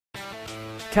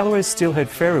Callaway's Stilhead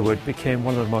Fairwood became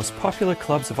one of the most popular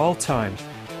clubs of all time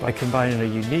by combining a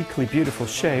uniquely beautiful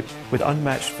shape with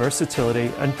unmatched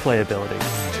versatility and playability.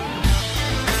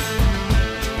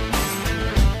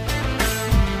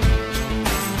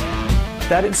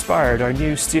 That inspired our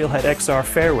new StilHeadXr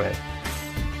fairway.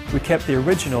 We kept the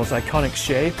original's iconic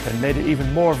shape and made it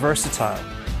even more versatile,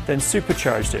 then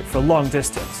supercharged it for long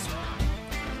distance.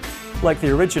 Like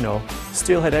the original,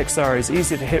 StilHeadXr is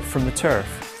easy to hit from the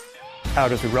turf,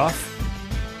 out of the rough,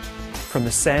 from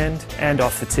the sand, and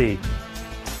off the tee.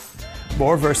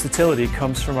 More versatility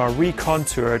comes from our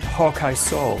recontoured Hokroi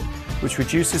sole, which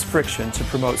reduces friction to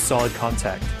promote solid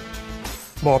contact.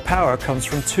 More power comes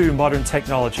from two modern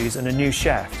technologies and a new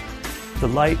shaft. The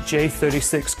light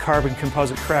J36 carbon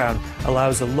composite crown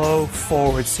allows a low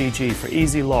forward CG for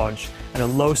easy launch and a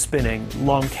low spinning,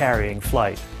 long carrying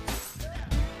flight.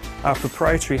 Our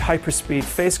proprietary hyperspeed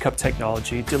face cup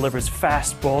technology delivers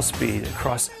fast ball speed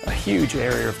across a huge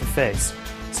area of the face,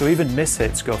 so even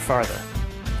mishits go farther.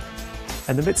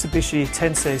 And the Mitsubishi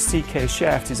Tensei CK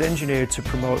shaft is engineered to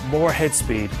promote more head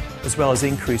speed as well as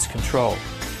increased control.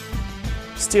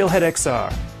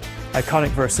 StilHeadXr, iconic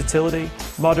versatility,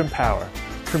 modern power,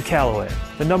 from Callaway,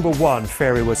 the #1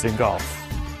 fairway wood in golf.